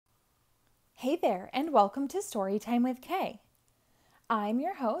Hey there, and welcome to Storytime with Kay. I'm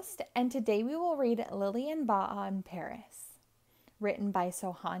your host, and today we will read Lily and Baa in Paris, written by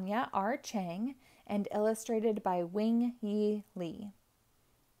Sohanya Cheng and illustrated by Wing Yee Lee.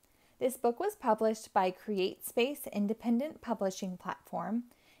 This book was published by CreateSpace independent publishing platform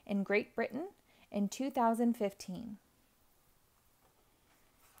in Great Britain in 2015.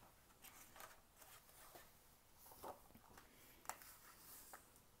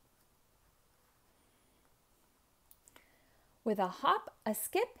 With a hop, a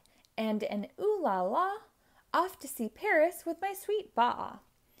skip, and an ooh la la, off to see Paris with my sweet Baa.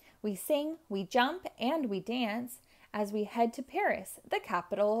 We sing, we jump, and we dance as we head to Paris, the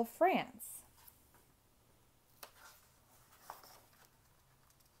capital of France.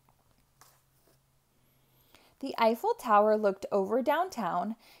 The Eiffel Tower looked over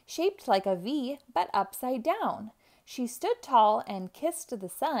downtown, shaped like a V, but upside down. She stood tall and kissed the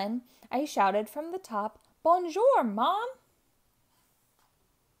sun. I shouted from the top, "Bonjour, Mom!"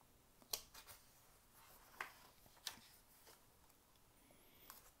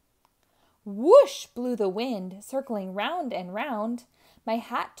 Whoosh blew the wind, circling round and round. My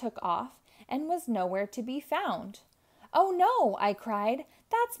hat took off and was nowhere to be found. "Oh no," I cried,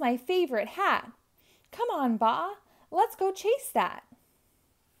 "that's my favorite hat. Come on, Baa, let's go chase that."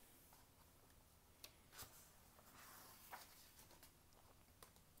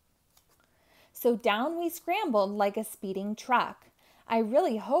 So down we scrambled like a speeding truck. I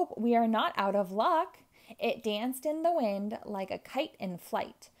really hope we are not out of luck. It danced in the wind like a kite in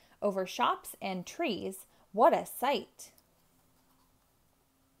flight, over shops and trees. What a sight!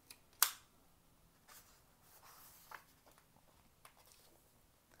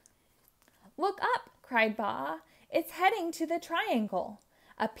 "Look up," cried Baa. "It's heading to the triangle,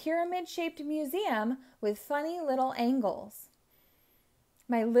 a pyramid-shaped museum with funny little angles."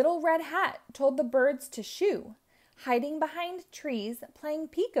 My little red hat told the birds to shoo, hiding behind trees, playing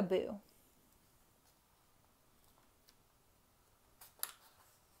peekaboo.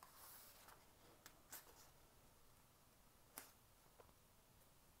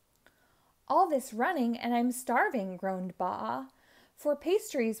 "All this running and I'm starving," groaned Baa. "For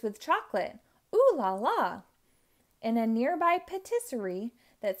pastries with chocolate, ooh la la!" In a nearby patisserie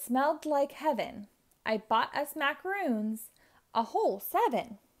that smelled like heaven, I bought us macaroons, a whole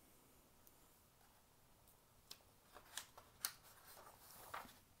 7.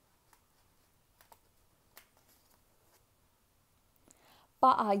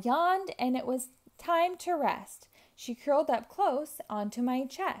 Baa yawned and it was time to rest. She curled up close onto my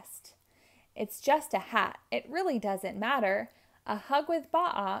chest. "It's just a hat. It really doesn't matter. A hug with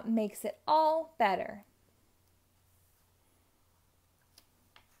Baa makes it all better."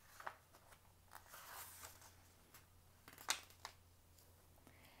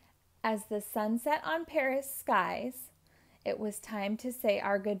 As the sun set on Paris skies, it was time to say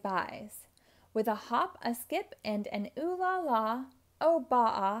our goodbyes. With a hop, a skip, and an ooh la la, oh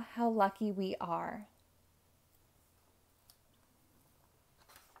Baa, how lucky we are.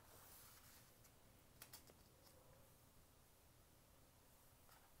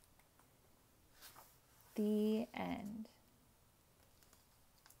 The end.